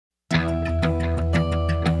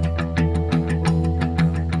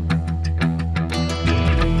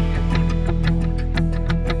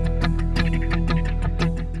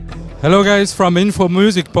Hello guys from Info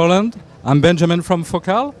Music Poland. I'm Benjamin from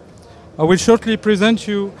Focal. I will shortly present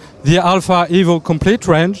you the ALPHA EVO complete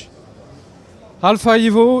range. ALPHA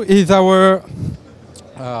EVO is our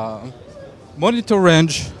monitor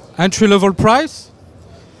range entry-level price.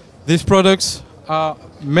 These products are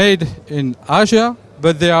made in Asia,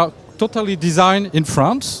 but they are totally designed in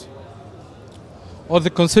France. All the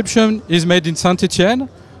conception is made in Saint-Étienne,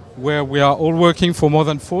 where we are all working for more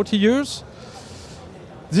than 40 years.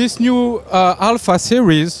 This new ALPHA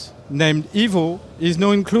series, named EVO, is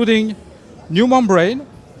now including new membrane.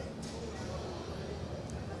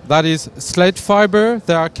 That is slate fiber,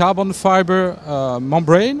 there are carbon fiber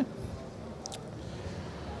membrane.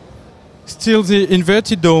 Still the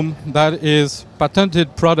inverted dome, that is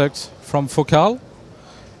patented product from Focal,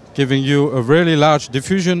 giving you a really large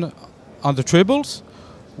diffusion on the trebles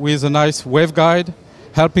with a nice waveguide,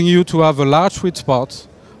 helping you to have a large sweet spot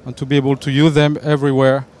and to be able to use them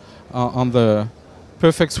everywhere on the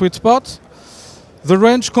perfect sweet spot. The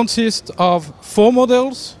range consists of 4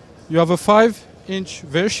 models. You have a 5-inch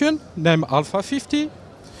version named ALPHA 50.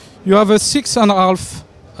 You have a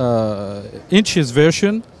 6.5 inches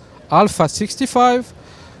version, ALPHA 65.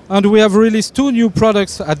 And we have released 2 new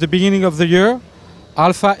products at the beginning of the year,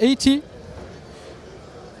 ALPHA 80,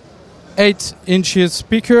 8 inches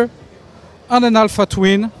speaker, and an ALPHA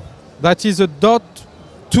Twin that is a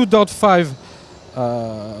 2.5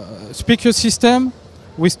 speaker system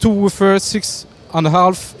with 2 woofers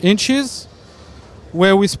 6.5 inches,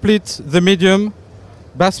 where we split the medium,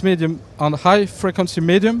 bass medium, and high frequency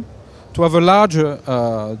medium to have a larger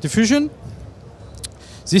diffusion.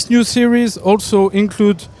 This new series also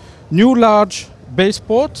includes new large bass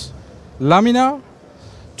port, laminar,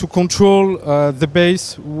 to control the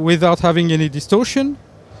bass without having any distortion.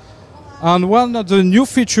 And one of the new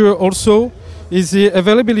features also is the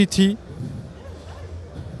availability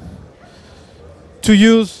to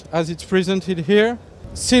use, as it's presented here,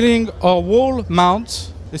 ceiling or wall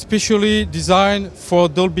mounts, especially designed for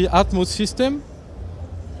Dolby Atmos system,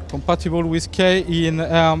 compatible with K, E, and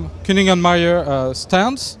M Kuningen-Meyer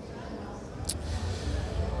stands.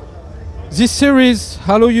 This series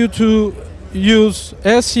allows you to use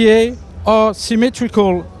RCA or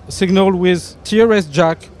symmetrical signal with TRS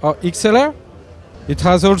jack or XLR. It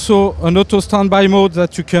has also an auto standby mode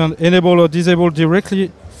that you can enable or disable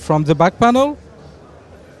directly from the back panel,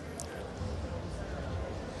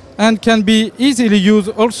 and can be easily used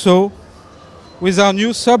also with our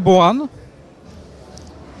new Sub 1,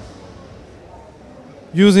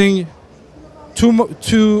 using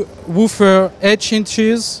two woofer 8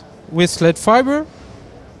 inches with slate fiber.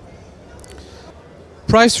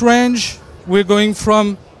 Price range, we're going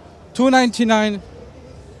from $299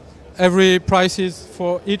 every prices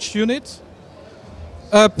for each unit,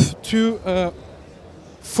 up to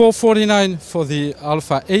 $449 for the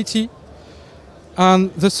ALPHA 80,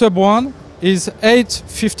 and the Sub 1 is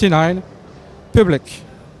 $859 public.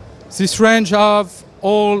 This range have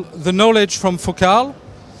all the knowledge from Focal,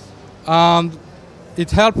 and it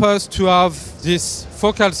helps us to have this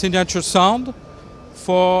Focal signature sound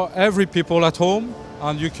for every people at home,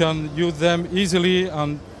 and you can use them easily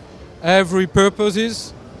on every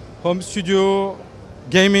purposes, home studio,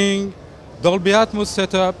 gaming, Dolby Atmos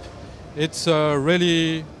setup. It's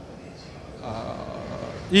really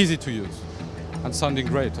easy to use and sounding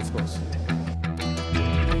great, of course.